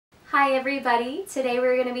Hi everybody, today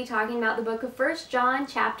we're going to be talking about the book of 1 John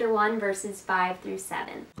chapter 1 verses 5 through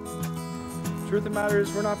 7. Truth of the matter is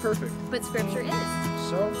we're not perfect. But Scripture is.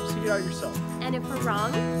 So, see it out yourself. And if we're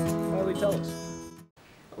wrong, Quietly tell us.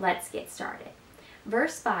 Let's get started.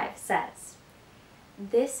 Verse 5 says,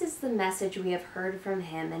 "This is the message we have heard from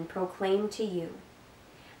him and proclaimed to you,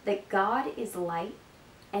 that God is light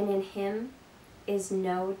and in him is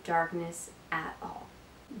no darkness at all."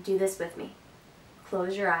 Do this with me.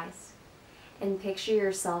 Close your eyes and picture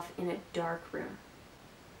yourself in a dark room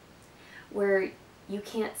where you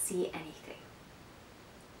can't see anything.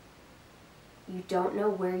 You don't know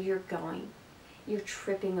where you're going. You're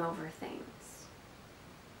tripping over things.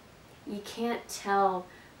 You can't tell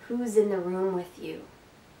who's in the room with you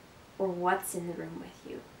or what's in the room with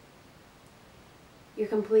you. You're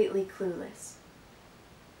completely clueless.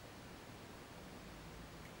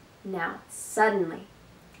 Now, suddenly,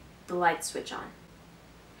 the lights switch on.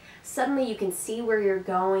 Suddenly you can see where you're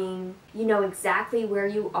going, you know exactly where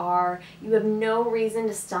you are, you have no reason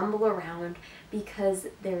to stumble around because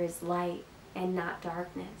there is light and not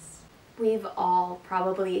darkness. We've all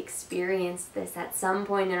probably experienced this at some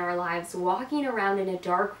point in our lives, walking around in a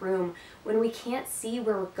dark room when we can't see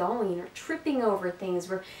where we're going or tripping over things.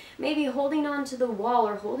 We're maybe holding on to the wall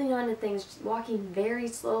or holding on to things, walking very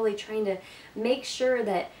slowly, trying to make sure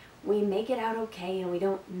that we make it out okay and we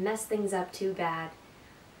don't mess things up too bad.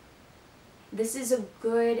 This is a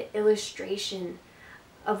good illustration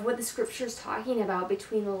of what the scripture is talking about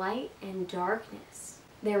between light and darkness.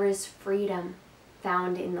 There is freedom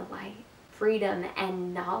found in the light, freedom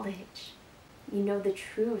and knowledge. You know the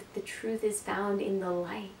truth is found in the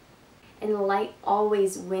light. And the light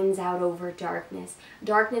always wins out over darkness.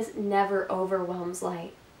 Darkness never overwhelms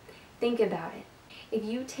light. Think about it. If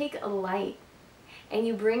you take a light and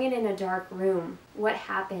you bring it in a dark room, what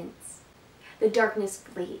happens? The darkness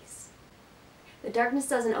flees. The darkness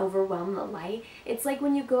doesn't overwhelm the light. It's like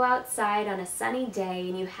when you go outside on a sunny day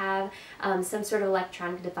and you have some sort of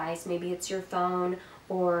electronic device, maybe it's your phone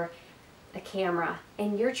or a camera,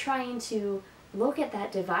 and you're trying to look at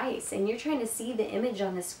that device and you're trying to see the image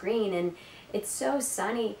on the screen, and it's so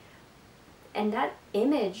sunny and that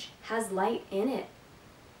image has light in it.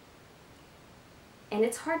 And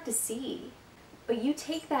it's hard to see. But you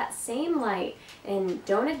take that same light and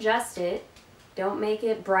don't adjust it, don't make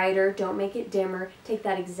it brighter, don't make it dimmer. Take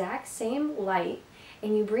that exact same light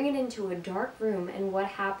and you bring it into a dark room, and what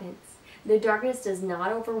happens? The darkness does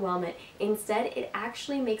not overwhelm it. Instead, it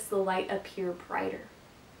actually makes the light appear brighter.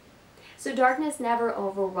 So darkness never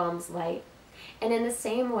overwhelms light. And in the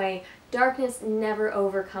same way, darkness never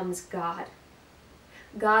overcomes God.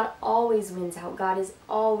 God always wins out. God is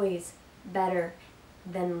always better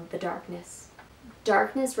than the darkness.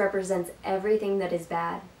 Darkness represents everything that is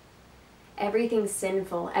bad. Everything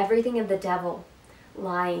sinful, everything of the devil,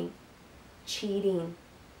 lying, cheating,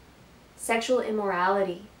 sexual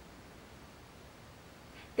immorality,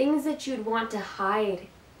 things that you'd want to hide,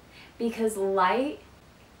 because light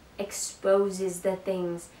exposes the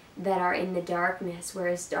things that are in the darkness,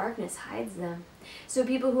 whereas darkness hides them. So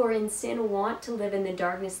people who are in sin want to live in the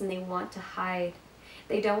darkness and they want to hide.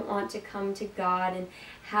 They don't want to come to God and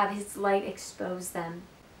have His light expose them.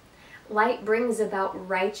 Light brings about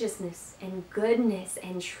righteousness and goodness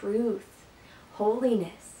and truth,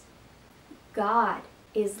 holiness. God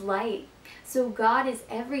is light. So God is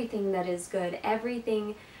everything that is good,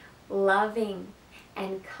 everything loving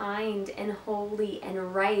and kind and holy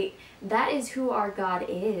and right. That is who our God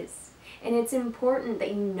is. And it's important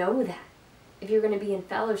that you know that if you're going to be in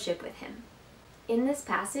fellowship with Him. In this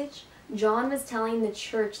passage, John was telling the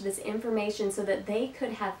church this information so that they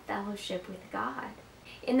could have fellowship with God.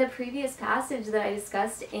 In the previous passage that I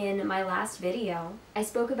discussed in my last video, I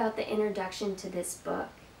spoke about the introduction to this book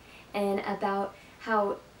and about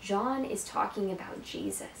how John is talking about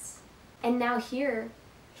Jesus. And now here,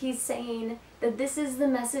 he's saying that this is the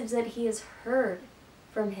message that he has heard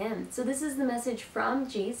from him. So this is the message from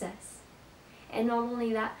Jesus. And not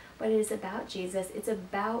only that, but it is about Jesus. It's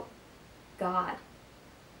about God.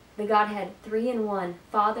 The Godhead, 3 in 1,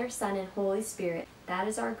 Father, Son, and Holy Spirit. That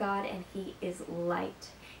is our God, and He is light.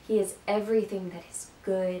 He is everything that is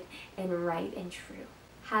good and right and true.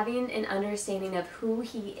 Having an understanding of who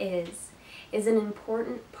He is an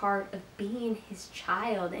important part of being His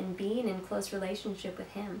child and being in close relationship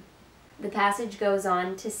with Him. The passage goes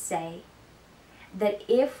on to say that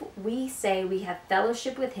if we say we have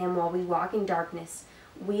fellowship with Him while we walk in darkness,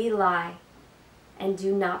 we lie and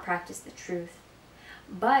do not practice the truth.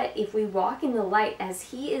 But if we walk in the light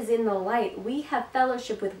as He is in the light, we have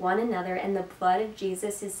fellowship with one another, and the blood of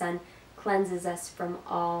Jesus, His Son, cleanses us from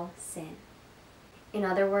all sin. In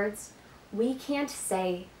other words, we can't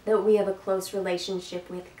say that we have a close relationship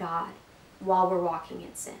with God while we're walking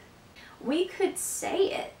in sin. We could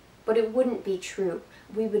say it, but it wouldn't be true.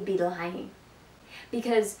 We would be lying.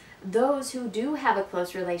 Because those who do have a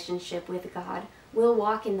close relationship with God will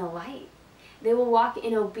walk in the light. They will walk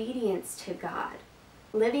in obedience to God,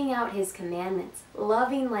 living out His commandments,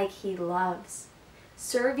 loving like He loves,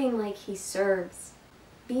 serving like He serves,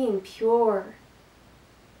 being pure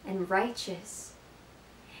and righteous.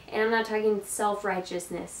 And I'm not talking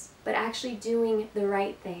self-righteousness, but actually doing the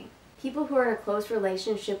right thing. People who are in a close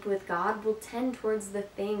relationship with God will tend towards the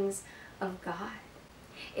things of God.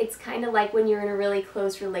 It's kind of like when you're in a really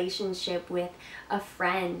close relationship with a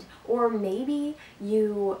friend, or maybe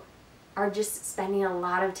you are just spending a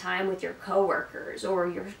lot of time with your coworkers or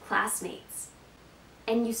your classmates,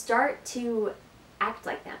 and you start to act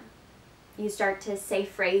like them. You start to say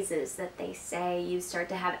phrases that they say, you start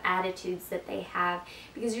to have attitudes that they have,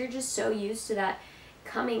 because you're just so used to that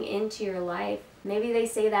coming into your life. Maybe they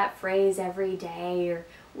say that phrase every day or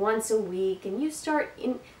once a week, and you start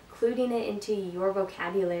including it into your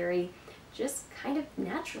vocabulary just kind of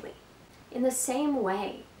naturally. In the same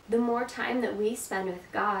way, the more time that we spend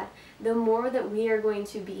with God, the more that we are going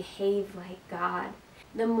to behave like God,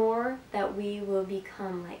 the more that we will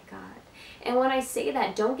become like God. And when I say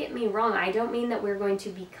that, don't get me wrong, I don't mean that we're going to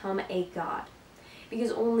become a God,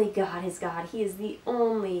 because only God is God. He is the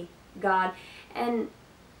only God. And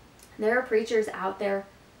there are preachers out there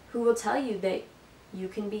who will tell you that you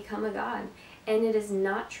can become a God, and it is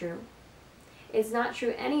not true. It's not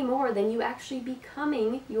true any more than you actually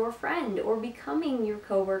becoming your friend or becoming your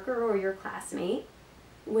coworker or your classmate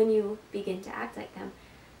when you begin to act like them.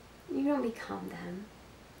 You don't become them.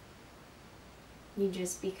 You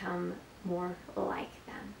just become more like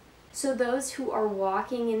them. So those who are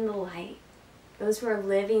walking in the light, those who are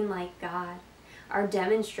living like God, are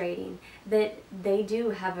demonstrating that they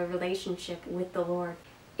do have a relationship with the Lord.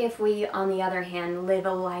 If we, on the other hand, live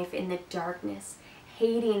a life in the darkness,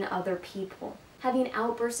 hating other people, having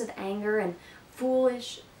outbursts of anger and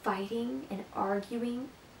foolish fighting and arguing,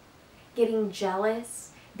 getting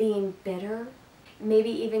jealous, being bitter, maybe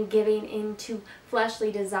even giving into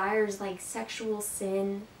fleshly desires like sexual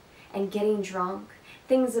sin and getting drunk,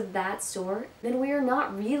 things of that sort, then we are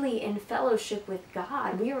not really in fellowship with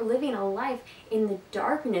God. We are living a life in the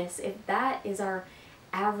darkness if that is our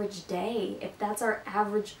average day, if that's our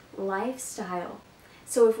average lifestyle.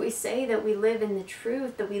 So if we say that we live in the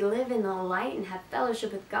truth, that we live in the light and have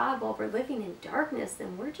fellowship with God while we're living in darkness,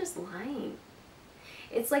 then we're just lying.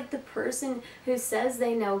 It's like the person who says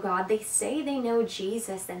they know God, they say they know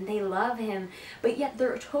Jesus and they love Him, but yet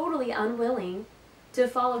they're totally unwilling to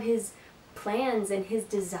follow His plans and His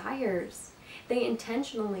desires. They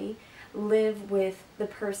intentionally live with the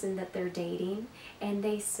person that they're dating, and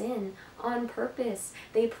they sin on purpose.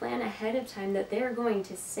 They plan ahead of time that they're going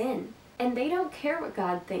to sin, and they don't care what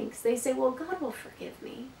God thinks. They say, well, God will forgive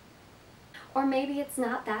me. Or maybe it's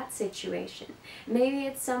not that situation. Maybe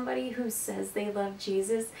it's somebody who says they love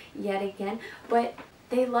Jesus yet again, but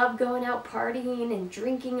they love going out partying and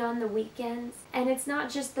drinking on the weekends. And it's not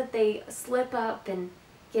just that they slip up and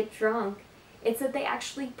get drunk. It's that they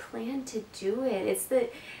actually plan to do it. It's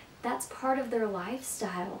that that's part of their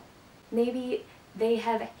lifestyle. Maybe they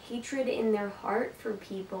have hatred in their heart for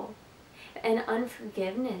people and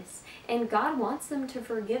unforgiveness, and God wants them to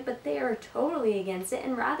forgive, but they are totally against it.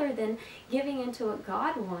 And rather than giving into what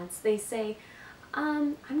God wants, they say,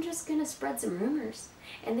 I'm just gonna spread some rumors.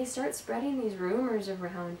 And they start spreading these rumors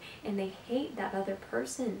around, and they hate that other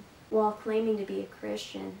person while claiming to be a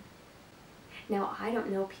Christian. Now, I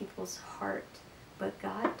don't know people's heart, but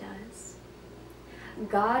God does.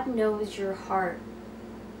 God knows your heart.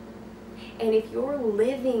 And if you're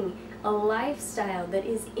living a lifestyle that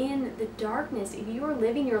is in the darkness, if you are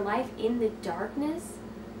living your life in the darkness,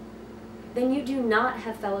 then you do not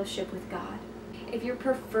have fellowship with God. If you're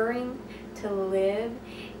preferring to live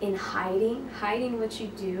in hiding what you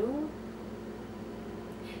do,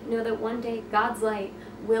 know that one day God's light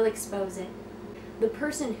will expose it. The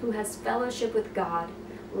person who has fellowship with God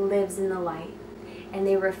lives in the light, and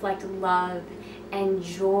they reflect love and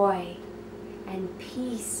joy and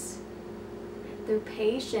peace. They're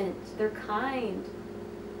patient, they're kind.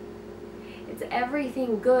 It's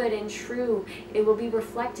everything good and true. It will be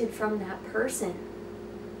reflected from that person.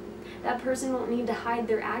 That person won't need to hide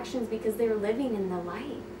their actions because they're living in the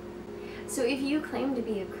light. So if you claim to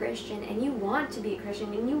be a Christian and you want to be a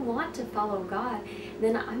Christian and you want to follow God,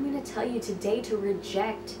 then I'm going to tell you today to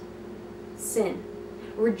reject sin.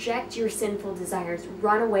 Reject your sinful desires.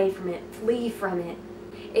 Run away from it. Flee from it.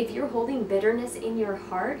 If you're holding bitterness in your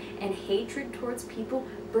heart and hatred towards people,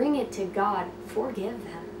 bring it to God. Forgive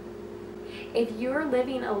them. If you're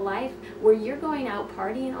living a life where you're going out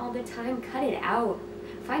partying all the time, cut it out.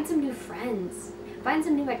 Find some new friends. Find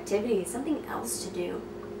some new activities, something else to do.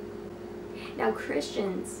 Now,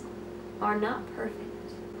 Christians are not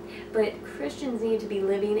perfect, but Christians need to be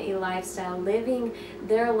living a lifestyle, living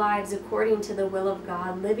their lives according to the will of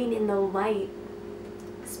God, living in the light,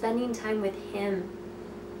 spending time with Him.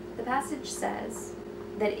 The passage says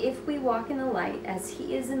that if we walk in the light as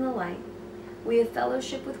He is in the light, we have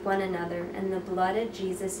fellowship with one another, and the blood of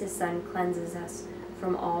Jesus, His Son, cleanses us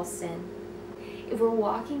from all sin. If we're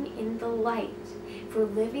walking in the light, if we're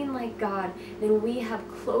living like God, then we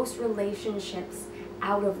have close relationships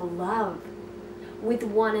out of love with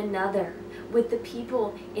one another, with the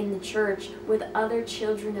people in the church, with other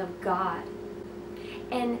children of God.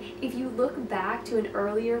 And if you look back to an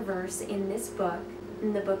earlier verse in this book,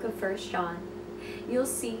 in the book of 1 John, you'll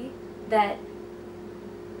see that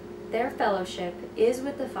their fellowship is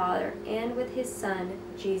with the Father and with His Son,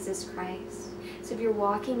 Jesus Christ. So if you're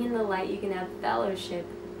walking in the light, you can have fellowship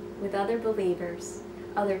with other believers,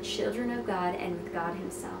 other children of God, and with God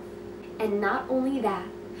Himself. And not only that,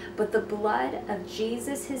 but the blood of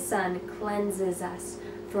Jesus, His Son, cleanses us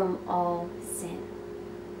from all sin.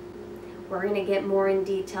 We're going to get more in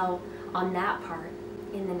detail on that part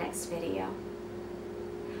in the next video.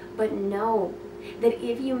 But know that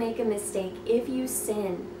if you make a mistake, if you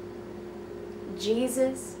sin,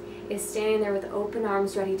 Jesus is standing there with open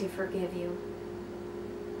arms ready to forgive you.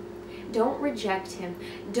 Don't reject Him.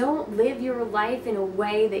 Don't live your life in a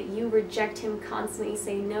way that you reject Him constantly.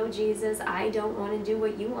 Say, no, Jesus, I don't want to do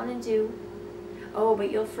what you want to do. Oh,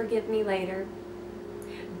 but you'll forgive me later.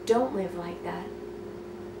 Don't live like that.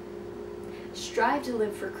 Strive to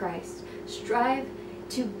live for Christ. Strive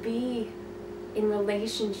to be in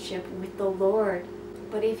relationship with the Lord.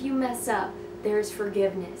 But if you mess up, there's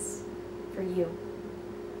forgiveness for you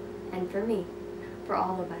and for me, for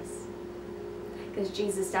all of us, because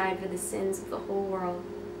Jesus died for the sins of the whole world.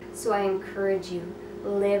 So I encourage you,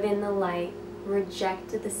 live in the light,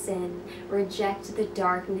 reject the sin, reject the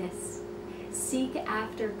darkness, seek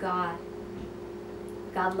after God.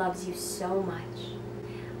 God loves you so much.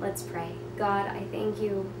 Let's pray. God, I thank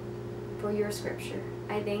you for your scripture.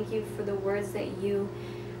 I thank you for the words that you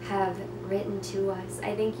have written to us.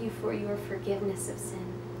 I thank you for your forgiveness of sin.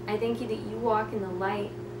 I thank you that you walk in the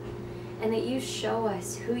light and that you show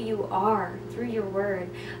us who you are through your word.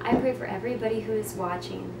 I pray for everybody who is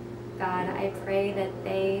watching. God, I pray that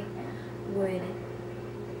they would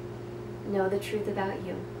know the truth about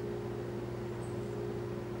you,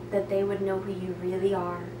 that they would know who you really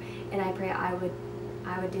are. And I pray I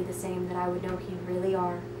would do the same, that I would know who you really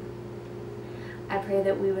are. I pray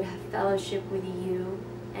that we would have fellowship with you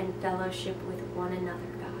and fellowship with one another,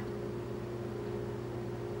 God.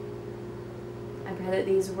 I pray that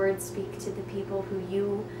these words speak to the people who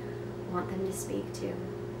you want them to speak to.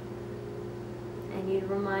 And you'd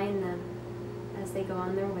remind them as they go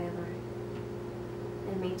on their way, Lord.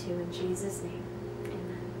 And me too, in Jesus' name.